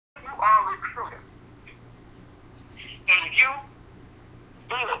are a recruiter, and you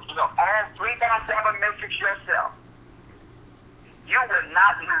build your own 3x7 matrix yourself, you will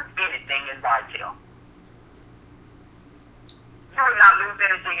not lose anything in vitel. You will not lose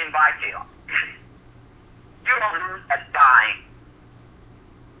anything in vitel. You don't lose a dime.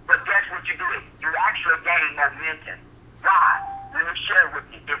 But guess what you do? You actually gain momentum. Why? Let me share with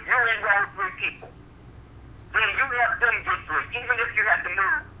you. If you enroll 3 people, then you help them get through. Even if you have to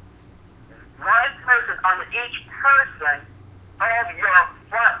move one person under each person of your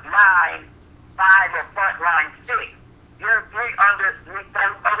front line 5 or front line 6. You're 3 under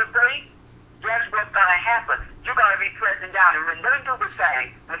those other 3. Guess what's going to happen? You're going to be pressing down. And when they do the same,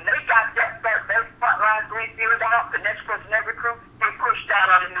 when they got that front line 3 filled out, the next person they recruit, they push down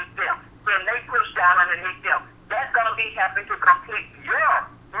underneath them. When they push down underneath them, that's going to be happening to complete your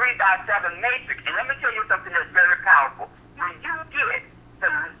 3x7 matrix. And let me tell you something that's very powerful. When you get to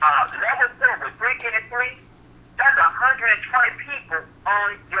level 4 with 3 and 3, that's 120 people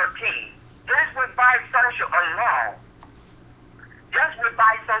on your team. Just with Vibe Social alone. Just with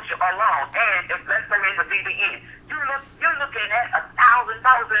Vibe Social alone, and if let's say in the VBN, you're looking at $1,000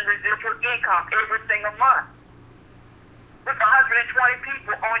 in residual income every single month. With 120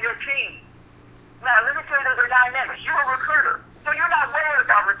 people on your team. Now, let me tell you the dynamics. You're a recruiter, so you're not worried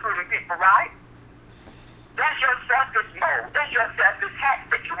about recruiting people, right? That's your selfish mode. That's your selfish hat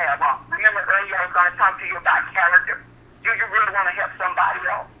that you have on. Remember earlier I was going to talk to you about character. Do you really want to help somebody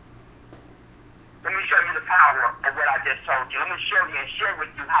else? Let me show you the power of what I just told you. Let me show you and share with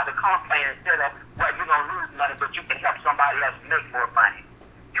you how the comp plan is set up where you're going to lose money, but you can help somebody else make more money.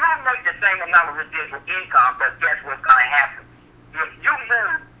 You don't make the same amount of residual income, but guess what's going to happen? If you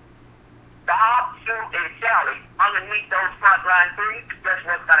move Bob, Sue, and Sally underneath those front line 3, guess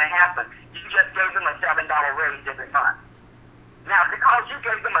what's going to happen? You just gave them a $7 raise every month. Now, because you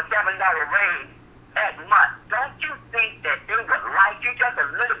gave them a $7 raise every month, don't you think that they would like you just a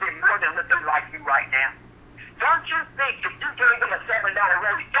little bit more than what they like you right now? Don't you think if you gave them a $7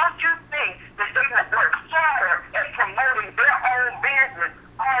 raise, don't you think that they would work harder at promoting their own business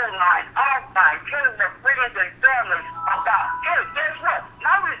online, offline, telling their friends and family about, hey, guess what?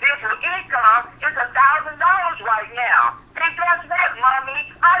 My residual income is $1,000 right now. And guess what,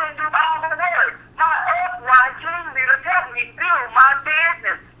 Mommy? I didn't do all the work. My upline team leader helped me build my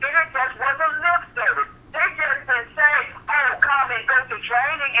business. And it just wasn't lip service. They just didn't say, oh, come and go to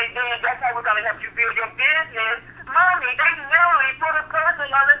training, and then that's how we're going to help you build your business. Mommy, they literally put a person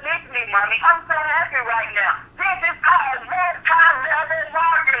underneath me, Mommy. I'm so happy right now. This is called multi-level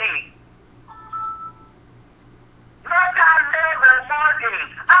marketing. Multi-level marketing.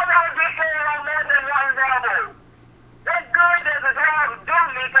 I don't get paid on more than one level. That good doesn't have to do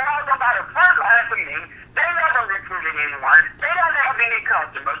me to have somebody front line for me. They never recruited anyone. They don't have any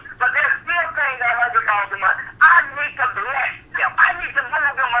customers, but they're still paying that $100 a month. I need to bless them. I need to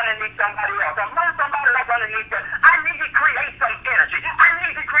move them underneath somebody else. Or move somebody else underneath them. I need to create some energy. I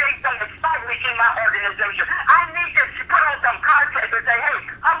need to create some excitement in my organization. I need to put on some contest and say, hey,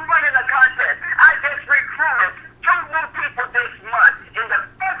 I'm running a contest. I just recruited 2 new people this month. And the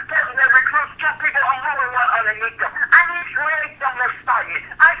first person that recruits 2 people, I'm moving one underneath them. I need to create some excitement.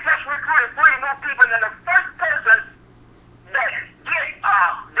 I just recruited 3 new people, and the first person that gets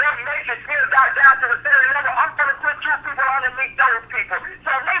their matrix filled out down to the 3rd level, I'm going to put 2 people underneath those people.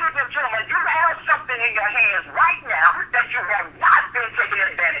 So, ladies and gentlemen, you have something in your hands right now that you have not been taken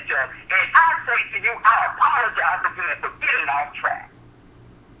advantage of. And I say to you, I apologize again for getting off track.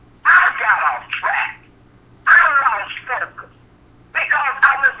 I got off track. I lost focus because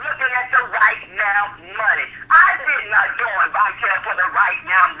I was looking at the right now money. I did not join vitel for the right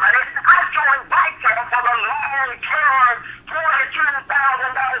now money. I joined vitel for the long term $22,000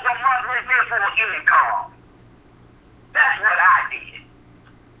 a month residual income. That's what I did.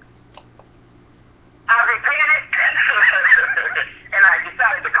 I repented and I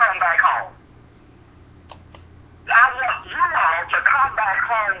decided to come back home. I want you all to come back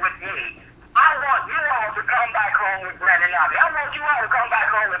home with me. I want you all to come back home with Brandon Abbey. I want you all to come back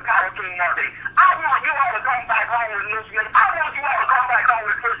home with Power Team Marketing. I want you all to come back home with Lou Smith. I want you all to come back home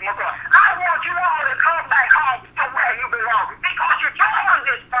with Chris McCoy. I want you all to come back home to where you belong. Because you joined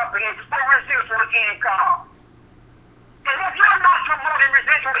this company for residual income. And if you're not promoting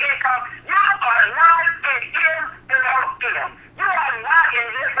residual income, you are not in MLM. You are not in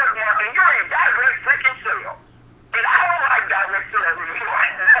network marketing. You're in direct freaking sales. And I don't like direct sales anymore.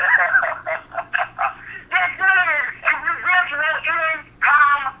 This is a residual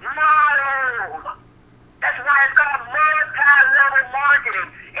income model. That's why it's called multi-level marketing.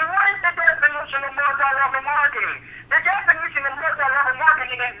 And what is the definition of multi-level marketing? The definition of multi-level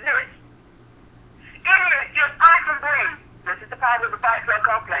marketing is this. back to a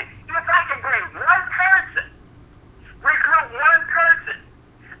complaint. If I can bring one person, recruit one person,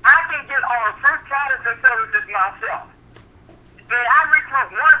 I can get all fruit products and services myself. And I recruit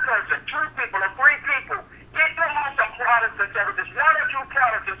one person, two people, or three people, get them on some products and services, one or two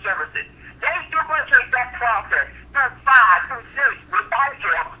products and services. They still going to take that process through 5, through 6, with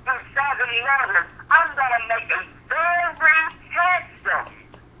vitel, through 7 levels. I'm going to make a very handsome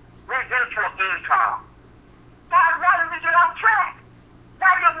residual income. Why did we get off track?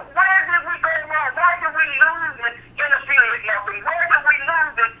 Where did we go wrong? Why did we lose it in affiliate marketing? Where did we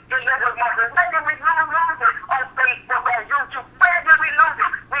lose it in network marketing? Where did we lose it on Facebook, on YouTube? Where did we lose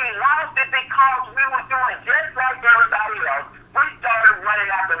it? We lost it because we were doing just like everybody else. We started running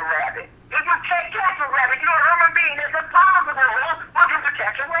after the rabbit. If you can't catch a rabbit, you're a human being. It's impossible for you to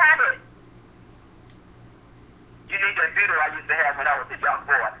catch a rabbit. You need that beetle I used to have when I was a young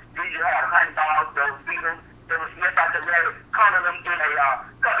boy. You used to have hunting dogs, those beetles. They would sniff out the rabbit, corner them in a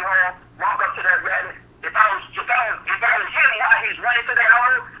cubby hole, walk up to that rabbit. If I was hitting while he's running to that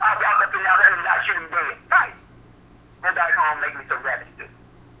hole, I'd walk up to that rabbit and I'd shoot him dead. Right. Go back home, make me some rabbit stew.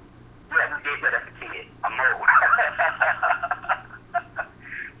 Yeah, we did that as a kid. A mole.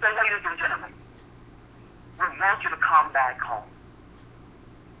 So, ladies and gentlemen, we want you to come back home.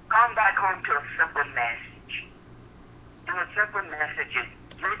 Come back home to a simple message. And the simple message is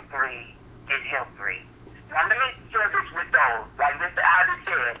get free and help free. Now, let me share this with those. Like Mr. Ivy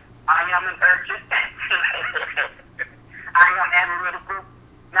said, I am an urgent. I am analytical.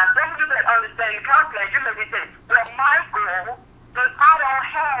 Now, some of you that understand the complex, you may be saying, well, my goal is I don't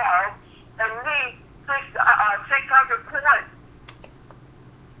have at least 600 points.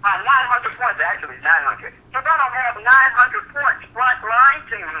 900 points, actually, 900. If I don't have 900 points front line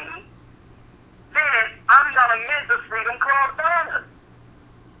to me, then I'm going to miss the Freedom Club bonus.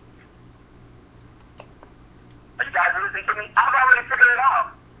 Are you guys listening to me? I've already figured it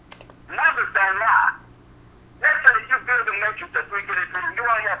out. Numbers don't lie. Let's say that you build a matrix of 3 to 3, you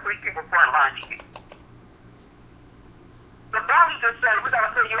only have 3 people front line to you. The bonus is say, we're going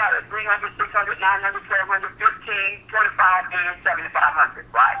to put you out at 300, 600, 900, 1200, 15, 25, and 7,500,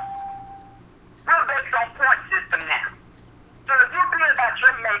 right? We're based on point system now. So if you build out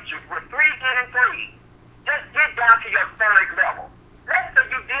your matrix with 3 getting 3, just get down to your third level. Let's say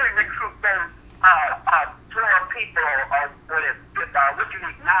you did recruit those 12 people, or what you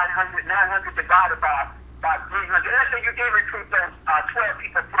need, 900 divided by 300. Let's say you did recruit those 12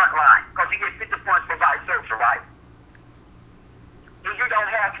 people front line, because you get 50 points for vice versa, right? If you don't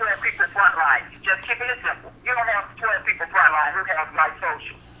have 12 people front line, just keeping it simple. You don't have 12 people front line who have my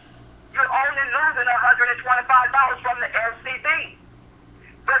social. You're only losing $125 from the LCD.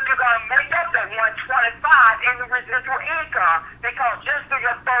 But you're going to make up that $125 in the residual income, because just through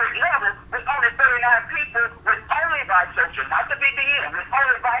your third level, with only 39 people with only by social, not the BDM, with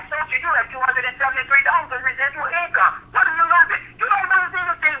only by social, you have $273 in residual income. What are you losing? You don't lose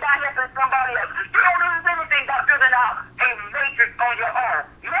anything by helping somebody else. You don't lose anything by building out a matrix on your own.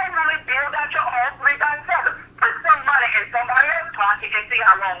 Manually build out your own 3x7. Put some money in somebody else's pocket and see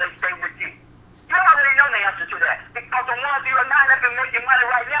how long they stay with you. You already know the answer to that. Because the ones you are not having making money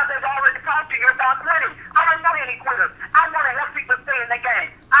right now, they've already talked to you about quitting. I don't know any quitters. I want to help people stay in the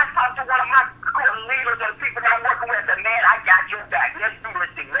game. I talked to one of my leaders or the people that I'm working with and said, man, I got your back. Let's do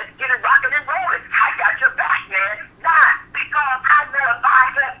this thing. Let's get it rocking and rolling. I got your back, man. Why? Because I know if I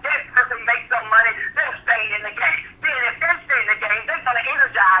help that person make some money, they'll stay in the game. Then if they stay in the game, they're going to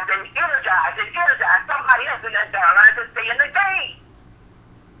energize somebody else in that downline to stay in the game.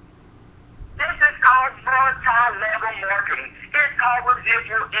 This is called multi-level marketing. It's called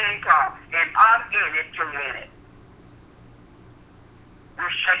residual income. And I'm in it to win it.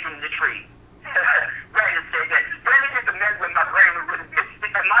 We're shaking the tree. Brandon said that. Brandon used to mess with my brain a little bit.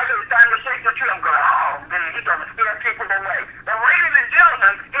 Because Michael is time to shake the tree. I'm going, oh, man, he's going to scare people away. But ladies and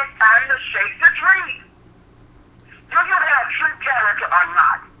gentlemen, it's time to shake the tree. Do you have true character or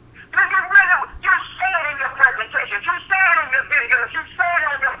not? Do you really, you say it in your presentations, you say it in your videos, you say it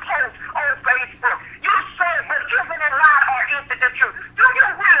on your posts on Facebook, you say it, but isn't it lie or is it the truth? Do you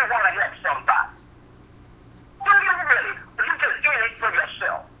really want to help somebody? Do you really? Or you just in it for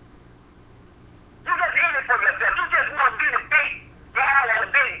yourself? You just in it for yourself. You just want to be the big guy or the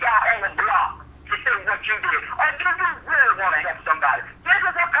big guy on the block to say what you did. Or do you really want to help somebody? This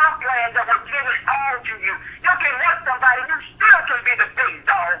is a comp plan that will give it all to you. You can help somebody, you still can be the big guy.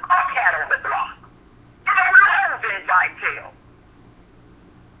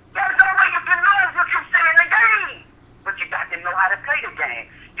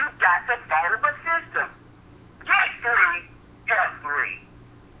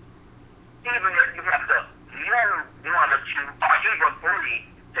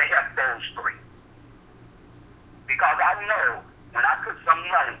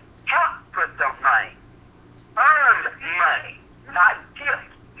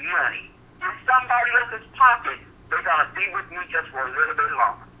 money in somebody else's pocket, they're going to be with me just for a little bit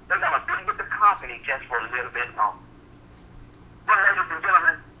longer. They're going to be with the company just for a little bit longer. Well, ladies and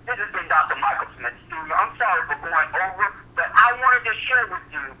gentlemen, this has been Dr. Michael Smith Sr. I'm sorry for going over, but I wanted to share with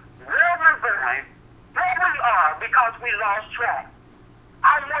you where we're going, where we are, because we lost track.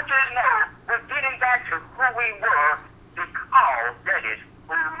 I want you to know we're getting back to who we were because that is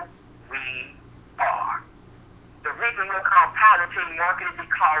who we are. The reason we're called Power Team Marketing is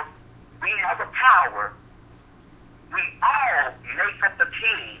because we have the power. We all make up the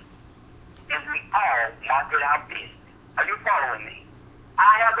team, and we all market our business. Are you following me?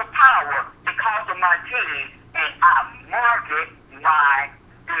 I have the power because of my team, and I market my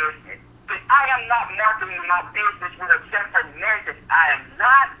business. But I am not marketing my business with a simple message. I am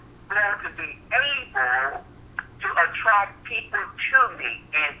not going to be able to attract people to me.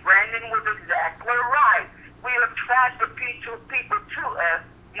 And Brandon was exactly right. We attracted people to us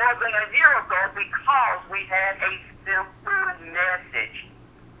more than a year ago because we had a simple message.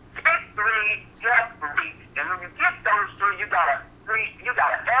 Pick three, get three, and when you get those three, you got an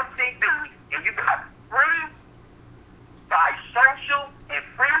FCB, and you got free by social and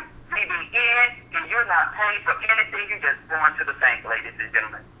free BBN, and you're not paying for anything. You're just going to the bank, ladies and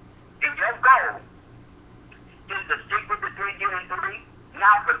gentlemen. And your goal is to stick with the 3 unit 3,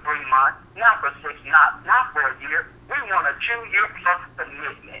 not for 3 months, not for 6, not for a year. We want a 2-year plus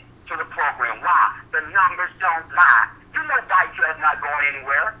commitment to the program. Why? The numbers don't lie. You know Vitel's not going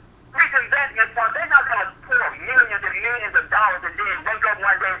anywhere. These investment funds, they're not going to pour millions and millions of dollars and then wake up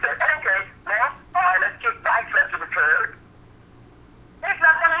one day and say, okay, well, all right, let's kick Vitel to the curb. It's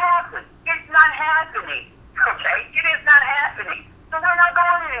not going to happen. It's not happening. Okay? It is not happening. So we're not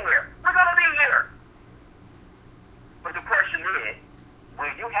going anywhere. We're going to be here. But the question is,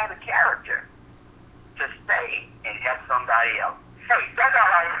 will you have a character to stay and help somebody else? Hey, that's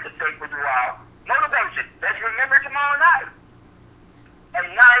all I have to say for you all. Motivation. Let's remember tomorrow night. At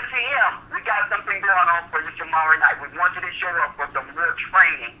 9 p.m., we got something going on for you tomorrow night. We want you to show up for some real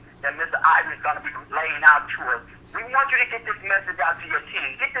training that Mr. Ivan is going to be laying out to us. We want you to get this message out to your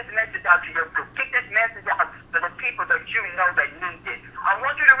team. Get this message out to your group. Get this message out to the people that you know that need it. I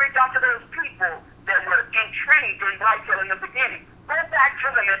want you to reach out to those people that were intrigued in Vitel in the beginning. Go back to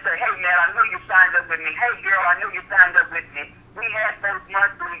them and say, hey, man, I knew you signed up with me. Hey, girl, I knew you signed up with me. We had those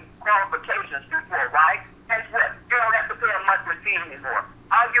monthly qualifications before, right? Guess what? You don't have to pay a monthly fee anymore.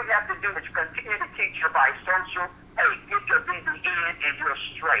 All you have to do is continue to teach your by social. Hey, get your BBN and you're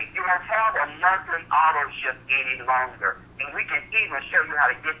straight. You don't have a monthly auto ship any longer. And we can even show you how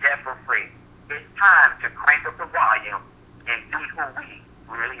to get that for free. It's time to crank up the volume and be who we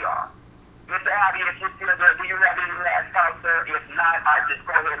really are. Mr. Abby, if you're still there, do you have any last thoughts, sir? If not, I'll just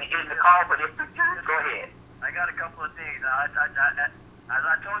go ahead and end the call. But if you do, go ahead. I got a couple of things. As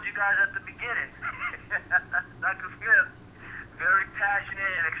I told you guys at the beginning, Dr. Smith, very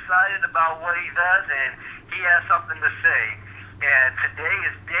passionate and excited about what he does, and he has something to say. And today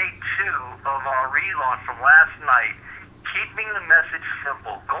is day 2 of our relaunch from last night, keeping the message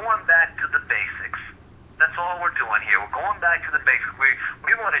simple, going back to the basics. That's all we're doing here. We're going back to the basics.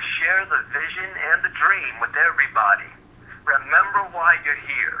 We want to share the vision and the dream with everybody. Remember why you're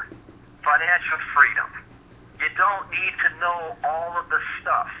here. Financial freedom. You don't need to know all of the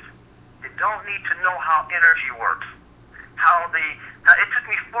stuff. You don't need to know how energy works. It took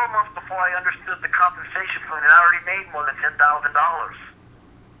me 4 months before I understood the compensation plan, and I already made more than $10,000.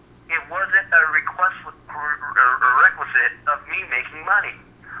 It wasn't a requisite of me making money.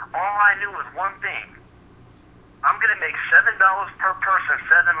 All I knew was one thing. I'm going to make $7 per person,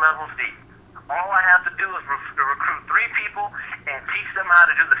 7 levels deep. All I have to do is recruit 3 people and teach them how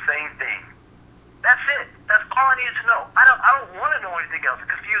to do the same thing. That's it. That's all I needed to know. I don't want to know anything else. It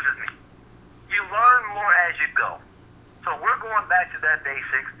confuses me. You learn more as you go. So we're going back to that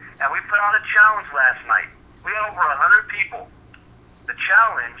basics, and we put out a challenge last night. We had over 100 people. The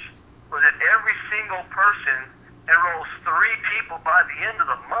challenge was that every single person enrolls 3 people by the end of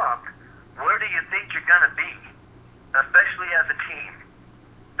the month. Where do you think you're going to be? Especially as a team.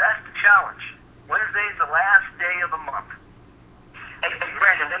 That's the challenge. Wednesday is the last day of the month. Hey,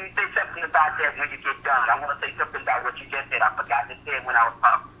 Brandon, let me say something about that when you get done. I want to say something about what you just said. I forgot to say it when I was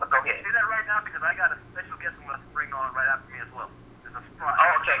talking, but go ahead. Do that right now because I got a special guest I'm going to bring on right after me as well. There's a surprise.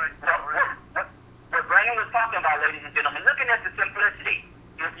 Oh, okay. What Brandon was talking about, ladies and gentlemen, looking at the simplicity.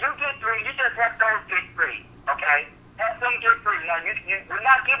 If you get 3, you just have those get 3, okay? Have some get 3. Now, we're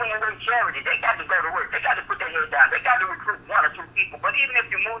not giving away charity. They got to go to work. They got to put their head down. They got to recruit 1 or 2 people. But even if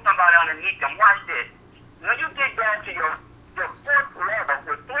you move somebody underneath them, watch this. When you get down to your 4th level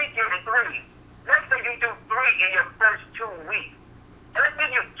with 3 getting 3, let's say you do 3 in your first 2 weeks. And let's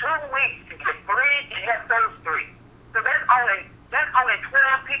give you you 2 weeks to get 3 to get those 3. So that's only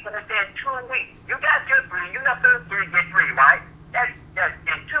 12 people within 2 weeks. You got your 3, you got those 3, get 3, right? That's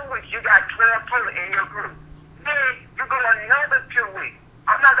in 2 weeks you got 12 total in your group. Then you go another 2 weeks.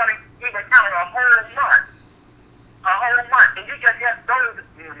 I'm not gonna even count a whole month. And you just have those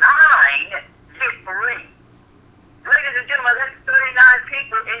 9 get 3. Ladies and gentlemen, that's 39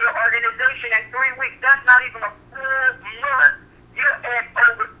 people in your organization in 3 weeks. That's not even a full month. You're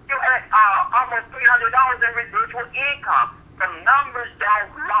at almost $300 in residual income. The numbers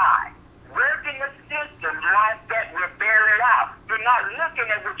don't lie. Working the system like that will bear it out. You're not looking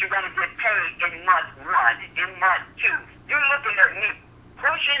at what you're going to get paid in month 1, in month 2. You're looking at me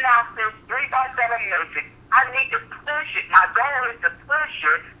pushing out this 3x7 matrix. I need to push it. My goal is to push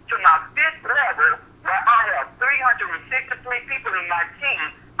it to my 5th level where I have 363 people in my team.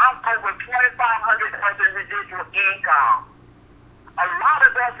 I'm over $2,500 in residual income. A lot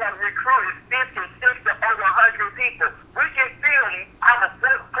of us have recruited 50, 60, over 100 people. We can feel our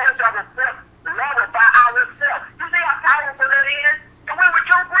first level by ourselves. You see how powerful that is? And we were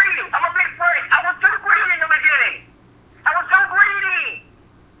too greedy. I'm a big friend. I was too greedy in the beginning. I was too greedy.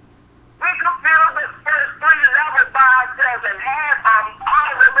 We could fill the first 3 levels by ourselves and have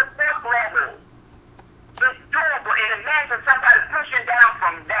all of the 4th level. It's doable. And imagine somebody pushing down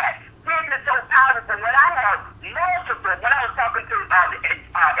from that. This is so powerful. When I have multiple, when I was talking to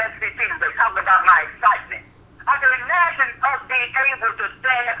SVPs, they talked about my excitement. I can imagine us being able to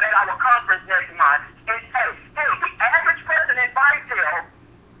stand up at our conference next month and say, hey, the average person in Vitel,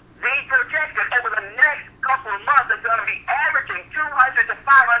 the projected over the next couple of months is going to be averaging $200 to $500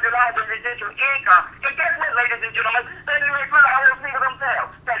 in residual income. And guess what, ladies and gentlemen? They didn't recruit all those people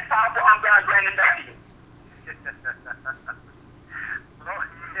themselves. That's powerful. I'm God's branding back to you.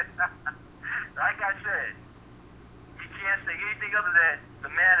 Like I said, you can't say anything other than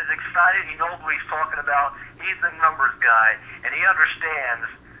the man is excited. He knows what he's talking about. He's the numbers guy, and he understands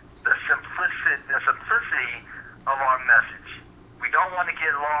the simplicity of our message. We don't want to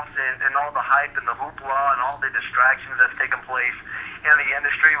get lost in all the hype and the hoopla and all the distractions that's taking place in the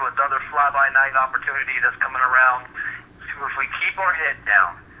industry with other fly-by-night opportunity that's coming around. So if we keep our head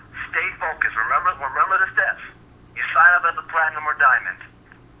down, stay focused, remember the steps. You sign up as a platinum or diamond.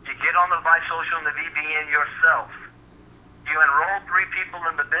 You get on the Vice Social and the VBN yourself. You enroll 3 people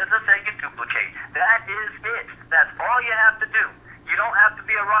in the business and you duplicate. That is it. That's all you have to do. You don't have to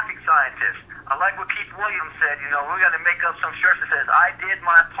be a rocket scientist. I like what Keith Williams said, we got to make up some shirts that says, I did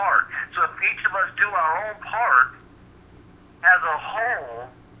my part. So if each of us do our own part, as a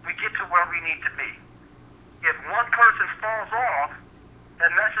whole, we get to where we need to be. If one person falls off, that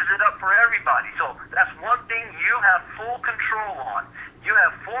messes it up for everybody. So that's one thing you have full control on. You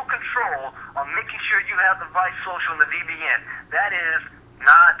have full control on making sure you have the Vice Social and the VBN. That is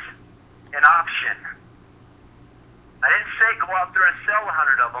not an option. I didn't say go out there and sell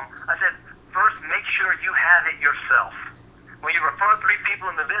 100 of them. I said, first make sure you have it yourself. When you refer 3 people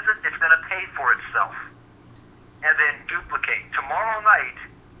in the visit, it's going to pay for itself. And then duplicate. Tomorrow night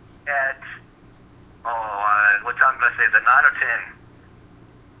at, what time did I say? The 9 or 10?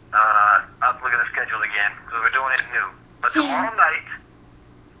 I'll look at the schedule again, because we're doing it new. But tomorrow night,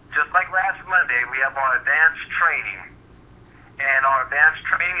 just like last Monday, we have our advanced training. And our advanced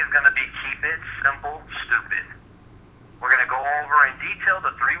training is going to be keep it simple, stupid. We're going to go over in detail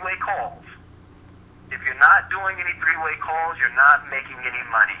the 3-way calls. If you're not doing any 3-way calls, you're not making any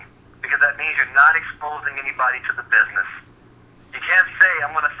money. Because that means you're not exposing anybody to the business. You can't say,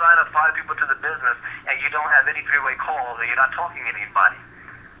 I'm going to sign up 5 people to the business, and you don't have any 3-way calls, and you're not talking to anybody.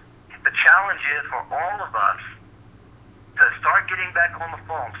 The challenge is for all of us to start getting back on the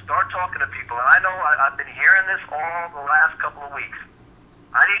phone, start talking to people. And I know I've been hearing this all the last couple of weeks.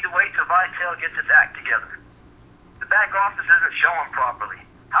 I need to wait till Vitel gets its act together. The back office isn't showing properly.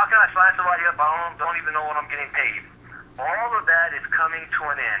 How can I sign somebody up? I don't even know when I'm getting paid. All of that is coming to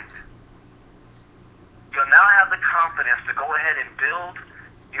an end. You'll now have the confidence to go ahead and build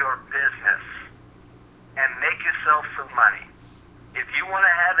your business and make yourself some money. If you want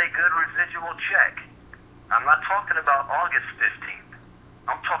to have a good residual check, I'm not talking about August 15th.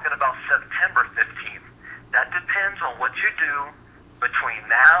 I'm talking about September 15th. That depends on what you do between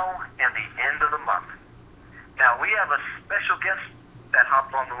now and the end of the month. Now, we have a special guest that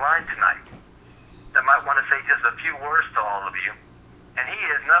hopped on the line tonight that might want to say just a few words to all of you. And he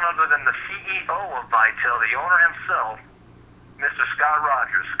is none other than the CEO of Vitel, the owner himself, Mr. Scott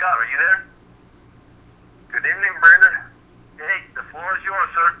Rogers. Scott, are you there? Good evening, Brandon. Hey, the floor is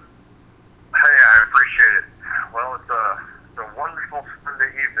yours, sir. Hey, I appreciate it. Well, it's a wonderful Sunday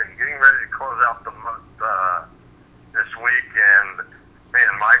evening, getting ready to close out the month this week, and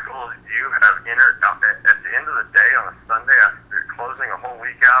man,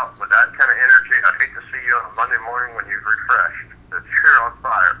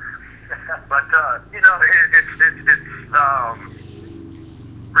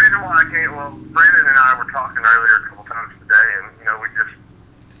 reason why I can't, well, Brandon and I were talking earlier a couple times today, and, you know, we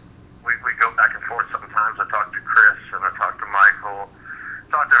go back and forth sometimes. I talk to Chris, and I talk to Michael,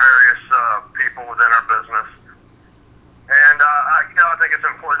 talk to various people within our business. And, you know, I think it's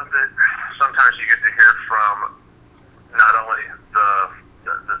important that sometimes you get to hear from not only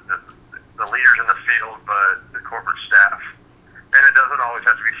the leaders in the field, but the corporate staff. And it doesn't always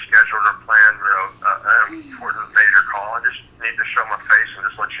have to be scheduled or planned, you know, an important major call. I just need to show my face and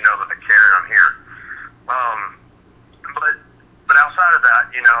just let you know that I care and I'm here. But outside of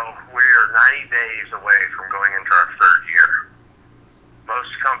that, you know, we are 90 days away from going into our third year.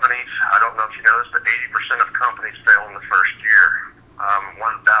 Most companies, I don't know if you know this, but 80% of companies fail in the first year.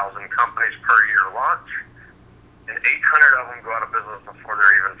 1,000 companies per year launch, and 800 of them go out of business before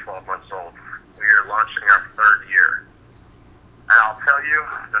they're even 12 months old. We are launching our third year. And I'll tell you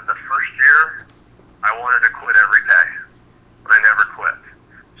that the first year, I wanted to quit every day, but I never quit.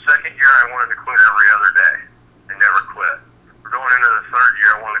 Second year, I wanted to quit every other day. I never quit. We're going into the third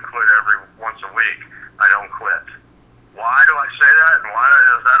year, I want to quit every once a week. I don't quit. Why do I say that, and why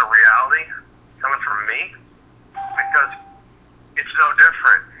is that a reality coming from me? Because it's no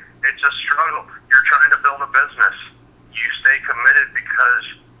different. It's a struggle. You're trying to build a business. You stay committed because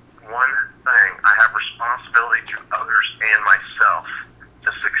one thing, I have responsibility to others and myself to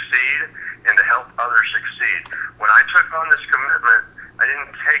succeed and to help others succeed. When I took on this commitment, I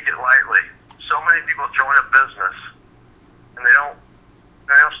didn't take it lightly. So many people join a business and they don't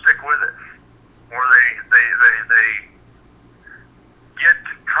stick with it, or they get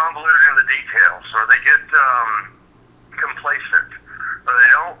convoluted in the details, or they get complacent, or they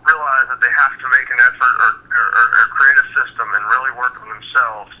don't realize that they have to make an effort or create a system and really work on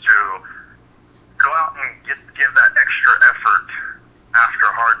themselves to go out and give that extra effort after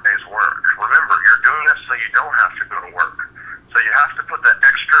a hard day's work. Remember, you're doing this so you don't have to go to work. So you have to put that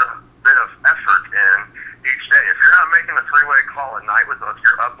extra bit of effort in each day. If you're not making a three-way call at night with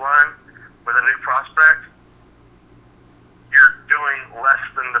your upline, with a new prospect, you're doing less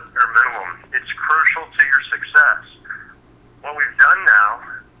than the bare minimum. It's crucial to your success. What we've done now,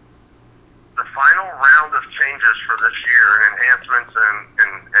 the final round of changes for this year, and enhancements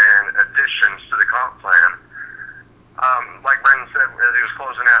and additions to the comp plan, like Brendan said as he was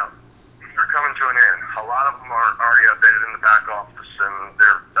closing out, they're coming to an end. A lot of them are already updated in the back office, and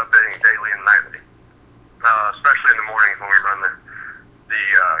they're updating daily and nightly, especially in the mornings when we run the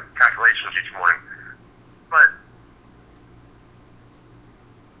calculations each morning. But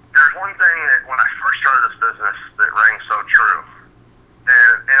there's one thing that when I first started this business that rang so true,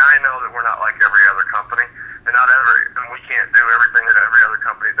 and I know that we're not like every other company, and we can't do everything that every other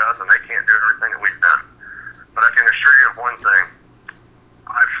company does, and they can't do everything that we've done. But I can assure you of one thing.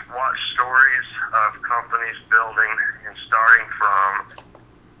 I've watched stories of companies building and starting from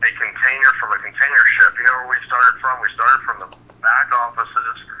a container ship. You know where we started from? We started from the back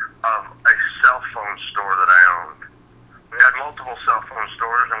offices of a cell phone store that I owned. We had multiple cell phone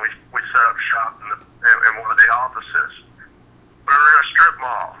stores, and we set up shop in one of the offices. We were in a strip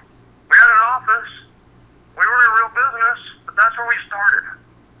mall. We had an office. We were in a real business, but that's where we started.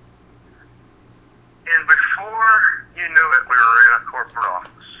 And before you knew it, we were in a corporate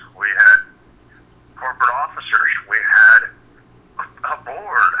office. We had corporate officers. We had a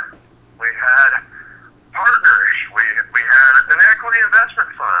board. We had partners. We had an equity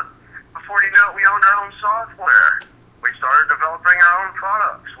investment fund. Before you knew it, we owned our own software. We started developing our own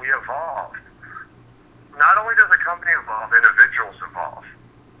products. We evolved. Not only does a company evolve, individuals evolve.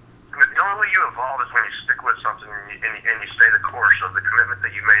 I mean, the only way you evolve is when you stick with something and you stay the course of the commitment that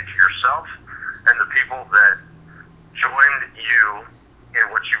you made to yourself and the people that joined you in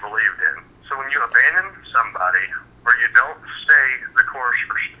what you believed in. So when you abandon somebody or you don't stay the course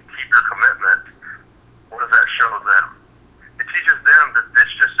or keep your commitment, what does that show them? It teaches them that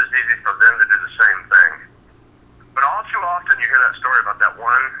it's just as easy for them to do the same thing. But all too often you hear that story about that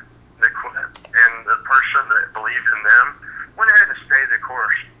one that quit, and the person that believed in them went ahead and stayed the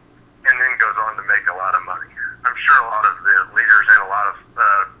course and then goes on to make a lot of money. I'm sure a lot of the leaders and a lot of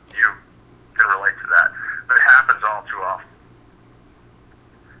you can relate to that, but it happens all too often.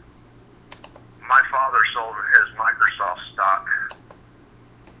 My father sold his Microsoft stock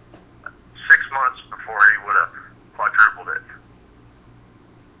 6 months before he would have quadrupled it.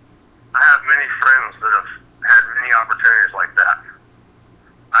 I have many friends that have had many opportunities like that.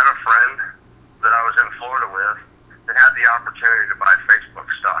 I have a friend that I was in Florida with that had the opportunity to buy Facebook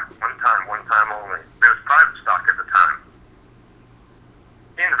stock one time only. It was private stock at the time.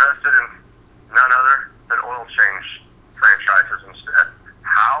 He invested in none other than oil change franchises instead.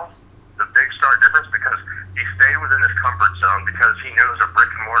 How? The big stark difference, because he stayed within his comfort zone, because he knew it was a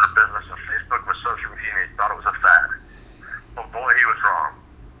brick and mortar business and Facebook was social media and he thought it was a fad. Well, boy, he was wrong.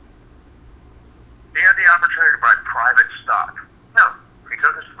 He had the opportunity to buy private stock. No, he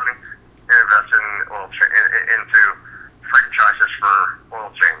took his money and invested in into franchises for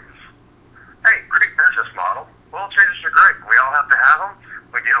oil changes. Hey, great business model. Oil changes are great. We all have to have them.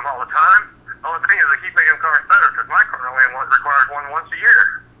 We get them all the time. The only thing is they keep making cars better because my car only requires one once a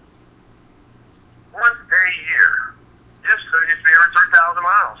year. Once a year. Used to be every 3,000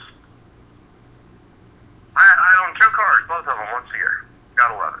 miles. I own 2 cars, both of them once a year.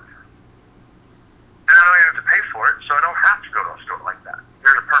 Gotta love it. And I don't even have to pay for it, so I don't have to go to a store like that.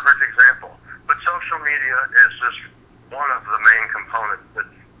 Here's a perfect example. But social media is just one of the main components that,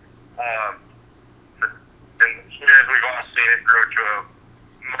 and as we've all seen, it grow to a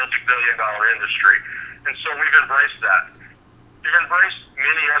multi-billion-dollar industry. And so we've embraced that. We've embraced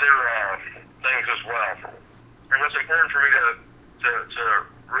many other things as well. And what's important for me to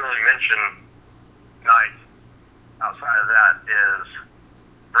really mention tonight outside of that is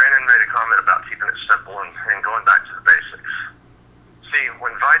Brandon made a comment about keeping it simple and going back to the basics. See,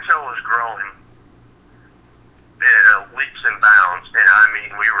 when Vitel was growing leaps and bounds, and I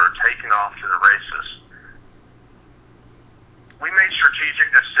mean we were taking off to the races, we made strategic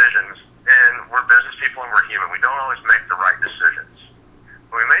decisions, and we're business people and we're human. We don't always make the right decisions.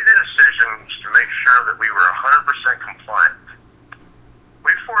 We made the decisions to make sure that we were 100% compliant.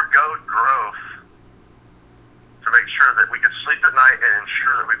 We foregoed growth to make sure that we could sleep at night and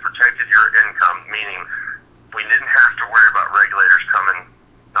ensure that we protected your income, meaning we didn't have to worry about regulators coming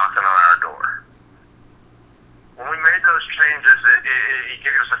knocking on our door. When we made those changes, it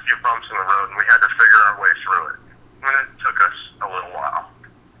gave us a few bumps in the road, and we had to figure our way through it. And it took us a little while.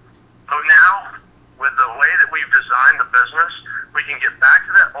 So now, with the way that we've designed the business, we can get back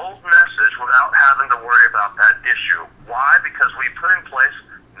to that old message without having to worry about that issue. Why? Because we put in place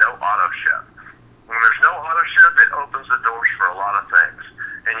no auto ship. When there's no auto ship, it opens the doors for a lot of things.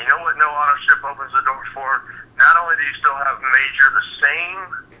 And you know what no auto ship opens the doors for? Not only do you still have the same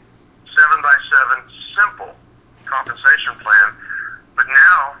 7x7 simple compensation plan, but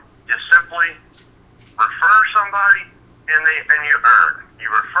now you simply refer somebody and you earn. You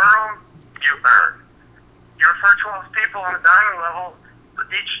refer them, you earn. You refer 12 people on the diamond level,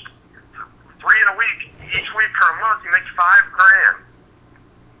 each 3 in a week, each week per month, you make $5,000.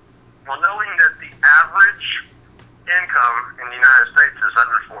 Well, knowing that the average income in the United States is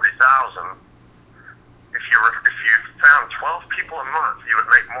under $40,000, if you found 12 people a month, you would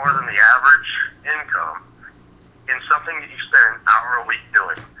make more than the average income in something that you spend an hour a week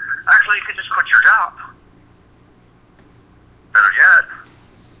doing. Actually, you could just quit your job. Better yet,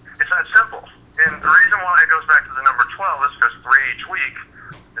 it's that simple. And the reason why it goes back to the number 12 is because 3 each week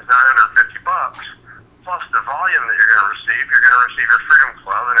is $950. Plus the volume that you're going to receive your Freedom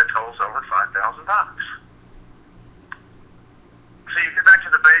Club, and it totals over $5,000. So you get back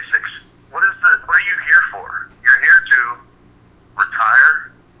to the basics. What are you here for? You're here to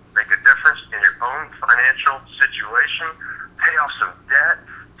retire, make a difference in your own financial situation, pay off some debt,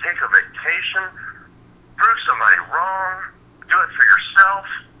 take a vacation, prove somebody wrong, do it for yourself,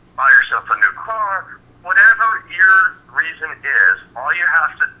 buy yourself a new car, whatever your reason is, all you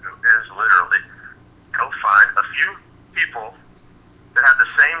have to do is literally go find a few people that have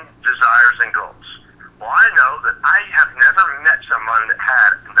the same desires and goals. Well, I know that I have never met someone that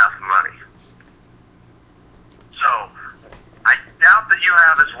had enough money. So, I doubt that you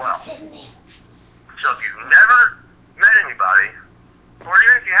have as well. So if you've never met anybody, or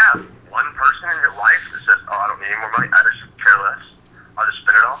even if you have one person in your life that says, oh, I don't need any more money, I just care less, I'll just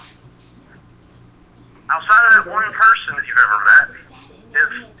spend it all. Outside of that one person that you've ever met, if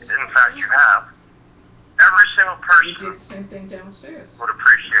in fact you have, every single person would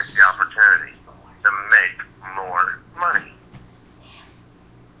appreciate the opportunity to make more money.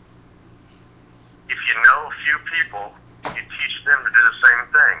 If you know a few people, you teach them to do the same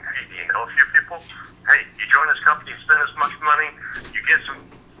thing. Hey, do you know a few people? Hey, you join this company, you spend this much money, you get some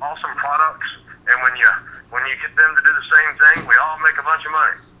awesome products, and when you get them to do the same thing, we all make a bunch of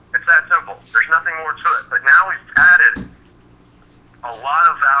money. It's that simple. There's nothing more to it. But now we've added a lot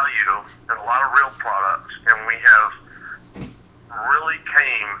of value and a lot of real products, and we have really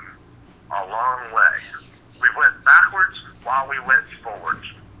came a long way. We went backwards while we went forwards.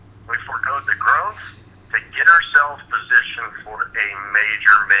 We forgoed the growth to get ourselves positioned for a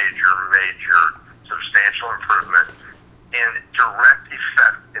major substantial improvement and direct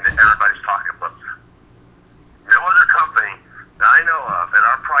effect into everybody's pocketbook. No other company that I know of at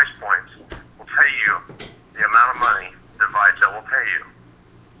our price points will pay you the amount of money that Vitel will pay you.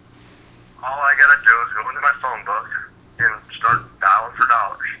 All I gotta do is go into my phone book and start dialing for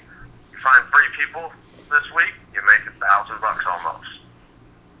people this week, you make $1,000 almost.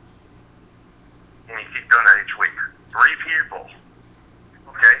 And you keep doing that each week. 3 people.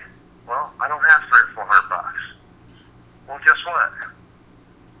 Okay, well, I don't have $300 or $400. Well, guess what?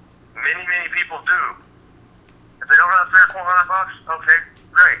 Many people do. If they don't have $300 or $400, okay,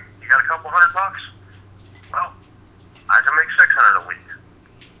 great. You got a couple $100? Well, I can make $600 a week.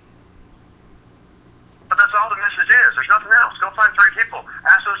 But that's all the message is. There's nothing else. Go find 3 people.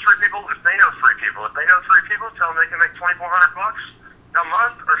 Ask those 3 people if they know 3 people. If they know 3 people, tell them they can make $2,400 a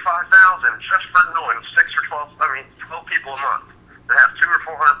month or $5,000 just for knowing 12 people a month that have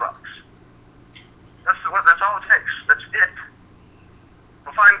 $200 or $400. That's all it takes. That's it.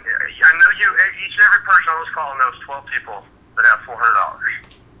 We'll find. I know you. Each and every person on this call knows 12 people that have $400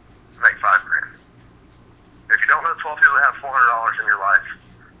 to make $5,000. If you don't know 12 people that have $400 in your life,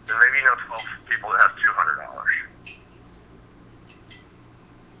 then maybe you know 12 people that have $200.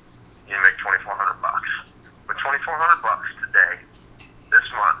 You make $2,400. With $2,400 today, this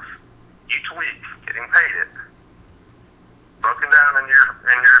month, each week, getting paid it, broken down in your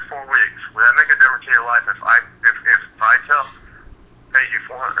 4 weeks, would that make a difference in your life if vitel paid you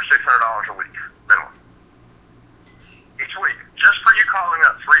 $400 or $600 a week minimum each week, just for you calling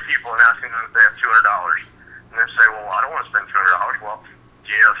up 3 people and asking them if they have $200, and then say, well, I don't want to spend $200. Well, do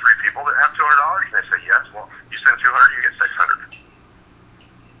you know 3 people that have $200? And they say yes. Well, you spend $200, you get $600,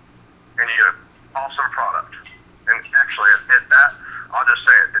 and you get an awesome product. And actually, I'll just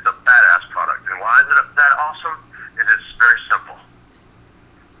say it, it's a badass product. And why is it that awesome? It's very simple.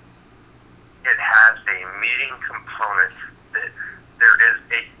 It has a meeting component that there is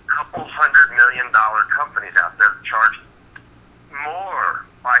a couple $100 million companies out there that charge more,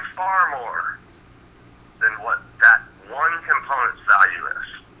 by far more, than what that one component's value is.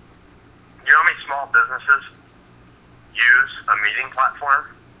 You know how many small businesses use a meeting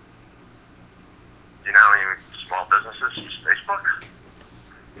platform? Do you know how many small businesses use Facebook?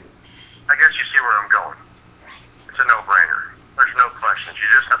 I guess you see where I'm going. It's a no-brainer. There's no questions. You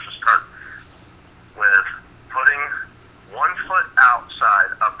just have to start with putting 1 foot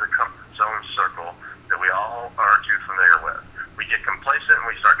outside of the comfort zone circle that we all are too familiar with. We get complacent and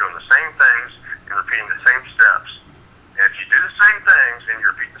we start doing the same things and repeating the same steps. And if you do the same things and you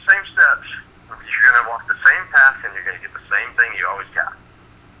repeat the same steps, you're going to walk the same path and you're going to get the same thing you always got.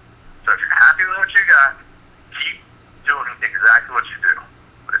 So if you're happy with what you got, keep doing exactly what you do.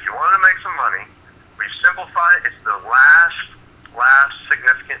 But if you wanted to make some money, we've simplified it. It's the last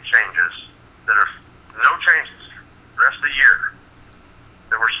significant changes that are no changes the rest of the year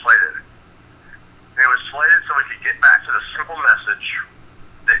that were slated. And it was slated so we could get back to the simple message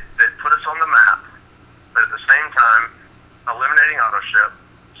that put us on the map, but at the same time eliminating auto ship,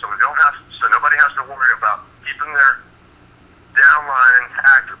 so nobody has to worry about keeping their downline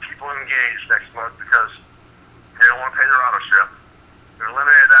intact or people engaged next month because they don't want to pay their auto ship. We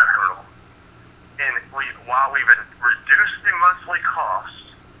eliminated that hurdle. And while we've reduced the monthly cost,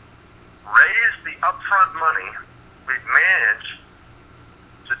 raised the upfront money, we've managed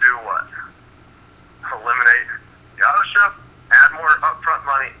to do what? Eliminate the auto ship, add more upfront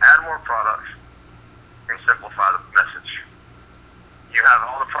money, add more products, and simplify the message. You have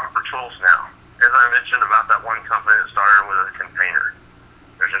all the proper tools now. As I mentioned about that one company that started with a container.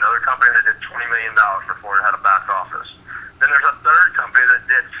 There's another company that did $20 million before it had a back office. Then there's a third company that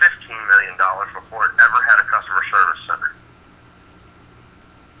did $15 million before it ever had a customer service center.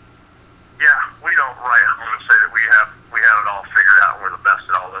 Yeah, we don't write home and say that we have it all figured out and we're the best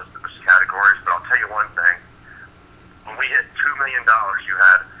at all those categories, but I'll tell you one thing. When we hit $2 million, you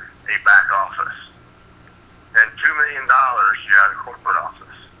had a back office. And $2 million, you had a corporate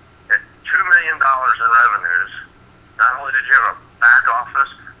office. At $2 million in revenues, not only did you have a back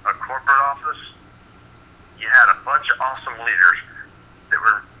office, a corporate office, you had a bunch of awesome leaders that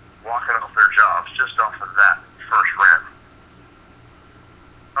were walking off their jobs just off of that first rent.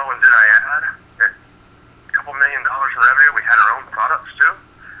 Oh, and did I add? At a couple $1 million in revenue, we had our own products too.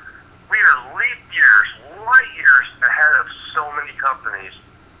 We are light years ahead of so many companies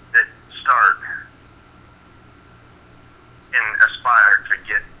that start and aspire to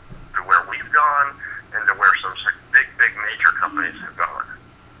get to where we've gone and to where some big major companies have gone.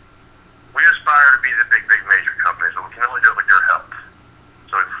 We aspire to be the big major companies, but we can only do it with your help.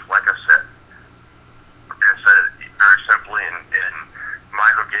 So, like I said it very simply, and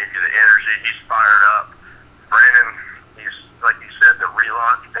Michael gave you the energy. He's fired up. Brandon, he's, like he said, the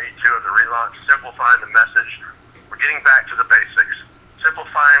relaunch, day 2 of the relaunch, simplifying the message. We're getting back to the basics.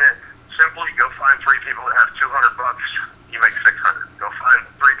 Simplifying it. Simply go find 3 people that have $200, you make $600. Go find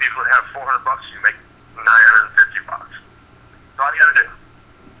 3 people that have $400, you make $950. That's all you got to do.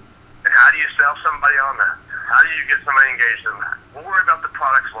 And how do you you sell somebody on that? How do you get somebody engaged in that? We'll worry about the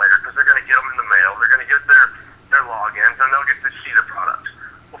products later because they're going to get them in the mail. They're going to get their logins, and they'll get to see the products.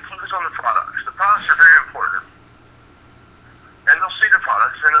 We'll focus on the products. The products are very important. And they'll see the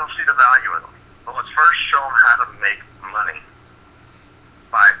products, and they'll see the value in them. But let's first show them how to make money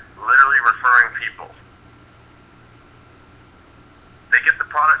by literally referring people. They get the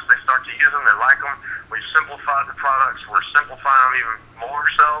products, they start to use them, they like them. We've simplified the products, we're simplifying them even more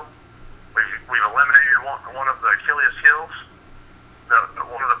so. We've eliminated one of the Achilles heels,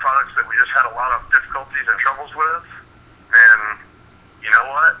 one of the products that we just had a lot of difficulties and troubles with. And you know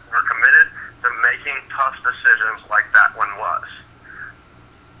what? We're committed to making tough decisions like that one was.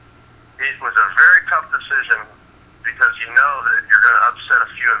 It was a very tough decision because you know that you're going to upset a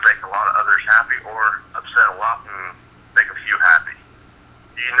few and make a lot of others happy, or upset a lot and make a few happy.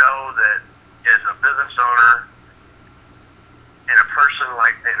 You know that as a business owner and a person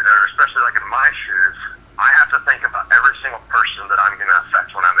like, or especially like in my shoes, I have to think about every single person that I'm going to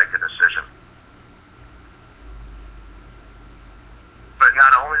affect when I make a decision. But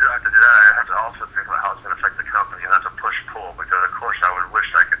not only do I have to do that, I have to also think about how it's going to affect the company, and that's a push-pull, because of course I would wish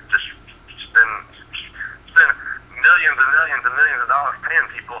I could just spend millions and millions and millions of dollars paying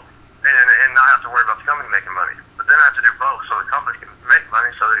people and not have to worry about the company making money. But then I have to do both so the company can make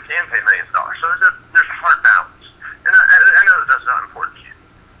money so they can pay millions of dollars. So there's a hard balance. And I know that that's not important to you.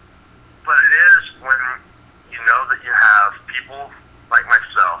 But it is when you know that you have people like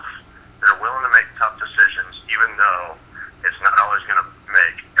myself that are willing to make tough decisions, even though it's not always going to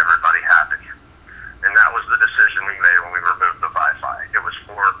make everybody happy. And that was the decision we made when we removed the Wi-Fi. It was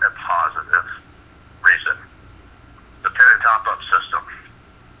for a positive reason. The pin and top-up system.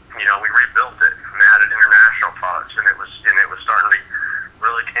 You know, we rebuilt it and added international products, and it was starting to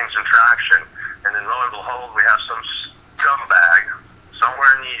really gain some traction. And then lo and behold, we have some scumbag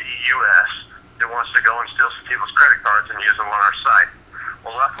somewhere in the U.S. that wants to go and steal some people's credit cards and use them on our site.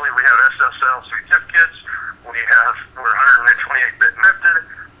 Well, luckily we have SSL certificates. We're 128-bit encrypted.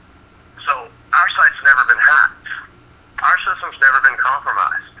 So our site's never been hacked. Our system's never been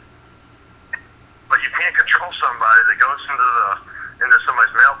compromised. But you can't control somebody that goes into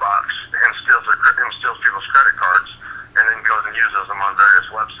somebody's mailbox and steals people's credit cards and then goes and uses them on various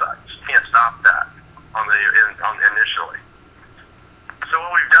websites. You can't stop that initially. So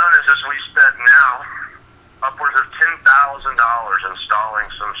what we've done is we spent now upwards of $10,000 installing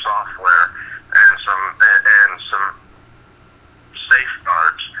some software and some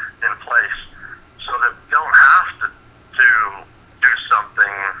safeguards in place so that we don't have to do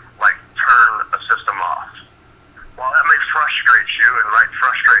something like turn a system off. While that may frustrate you and might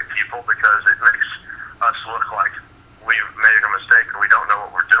frustrate people because it makes us look like we've made a mistake or we don't know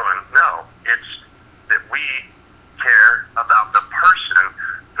what we're doing, no, it's that we care about the person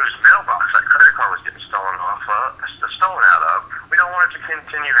whose mailbox that credit card was getting stolen out of. We don't want it to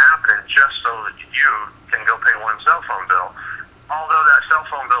continue happening just so that you can go pay one cell phone bill. Although that cell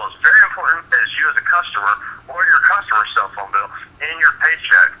phone bill is very important as you as a customer, or your customer's cell phone bill, and your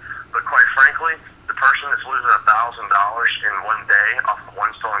paycheck. But quite frankly, the person that's losing $1,000 in one day off of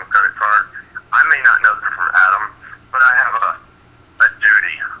one stolen credit card, I may not know them from Adam, but I have a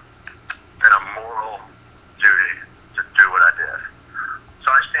duty and a moral duty to do what I did.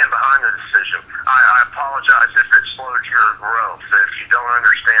 So I stand behind the decision. I apologize if it slowed your growth, if you don't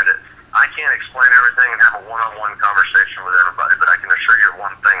understand it. I can't explain everything and have a one-on-one conversation with everybody, but I can assure you of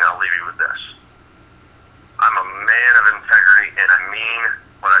one thing, and I'll leave you with this. I'm a man of integrity, and I mean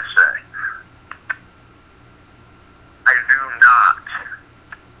what I say. I do not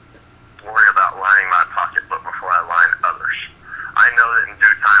worry about lining my pocketbook before I line others. I know that in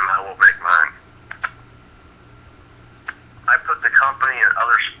due time I will make mine. I put the company and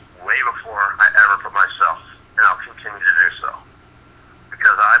others way before I ever put myself, and I'll continue to do so.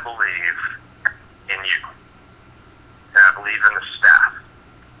 Because I believe in you, and I believe in the staff,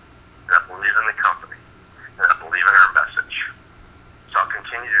 and I believe in the company, and I believe in our message. So I'll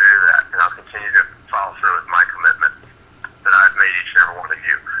continue to do that, and I'll continue to follow through with my commitment that I've made each and every one of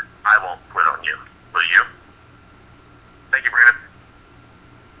you. I won't quit on you. Will you? Thank you, Brandon.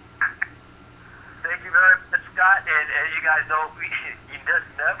 Thank you very much, Scott. And as you guys know, you just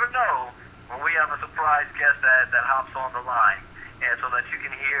never know when we have a surprise guest that hops on the line. And so that you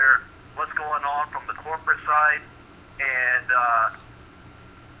can hear what's going on from the corporate side and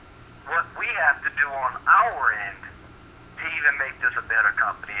what we have to do on our end to even make this a better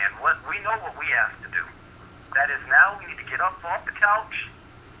company. And what we know what we have to do. That is now we need to get up off the couch.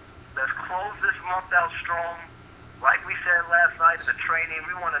 Let's close this month out strong. Like we said last night in the training,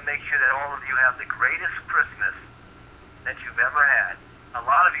 we want to make sure that all of you have the greatest Christmas that you've ever had. A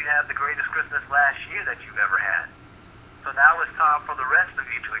lot of you had the greatest Christmas last year that you've ever had. So now it's time for the rest of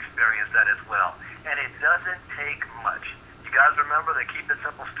you to experience that as well. And it doesn't take much. You guys remember the Keep It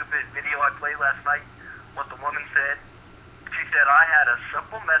Simple Stupid video I played last night? What the woman said? She said, I had a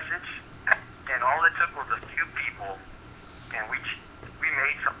simple message, and all it took was a few people, and we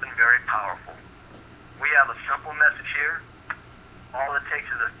made something very powerful. We have a simple message here. All it takes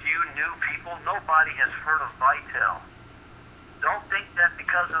is a few new people. Nobody has heard of vitel. Don't think that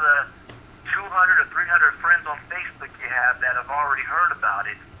because of the 200 or 300 friends on Facebook you have that have already heard about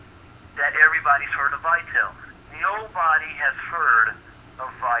it, that everybody's heard of vitel. Nobody has heard of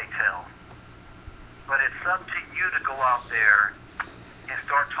vitel. But it's up to you to go out there and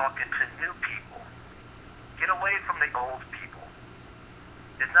start talking to new people. Get away from the old people.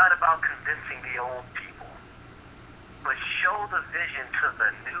 It's not about convincing the old people, but show the vision to the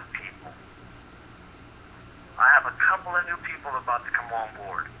new people. I have a couple of new people about to come on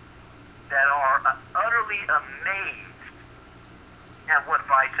board that are utterly amazed at what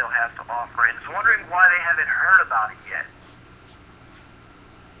vitel has to offer and is wondering why they haven't heard about it yet.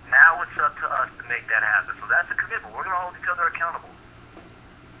 Now it's up to us to make that happen. So that's a commitment. We're going to hold each other accountable.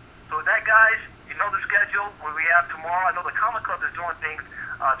 So with that, guys, you know the schedule. What we have tomorrow. I know the Comic Club is doing things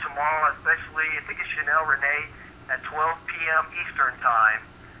tomorrow, especially, I think it's Chanel Renee at 12 p.m. Eastern Time.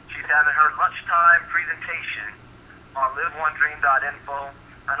 She's having her lunchtime presentation on liveonedream.info.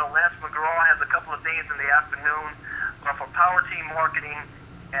 I know Lance McGraw has a couple of things in the afternoon for Power Team Marketing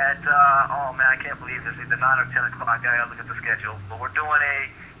at, oh man, I can't believe this, either 9 or 10 o'clock. I gotta look at the schedule. But we're doing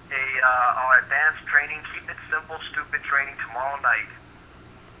our advanced training, Keep It Simple Stupid training tomorrow night.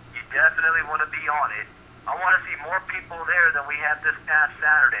 You definitely want to be on it. I want to see more people there than we had this past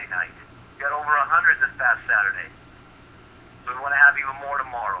Saturday night. We got over 100 this past Saturday. So we want to have even more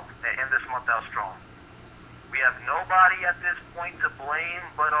tomorrow and end this month out strong. We have nobody at this point to blame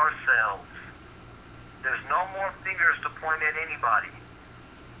but ourselves. There's no more fingers to point at anybody.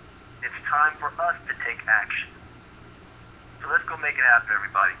 It's time for us to take action. So let's go make it happen,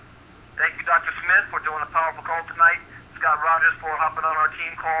 everybody. Thank you, Dr. Smith, for doing a powerful call tonight. Scott Rogers for hopping on our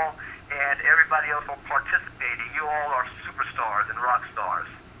team call, and everybody else for participating. You all are superstars and rock stars.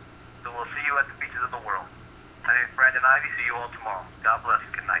 So we'll see you at the beaches of the world. My name is Brandon Ivy. See you all tomorrow. God bless.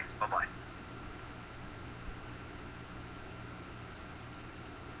 Good night. Bye-bye.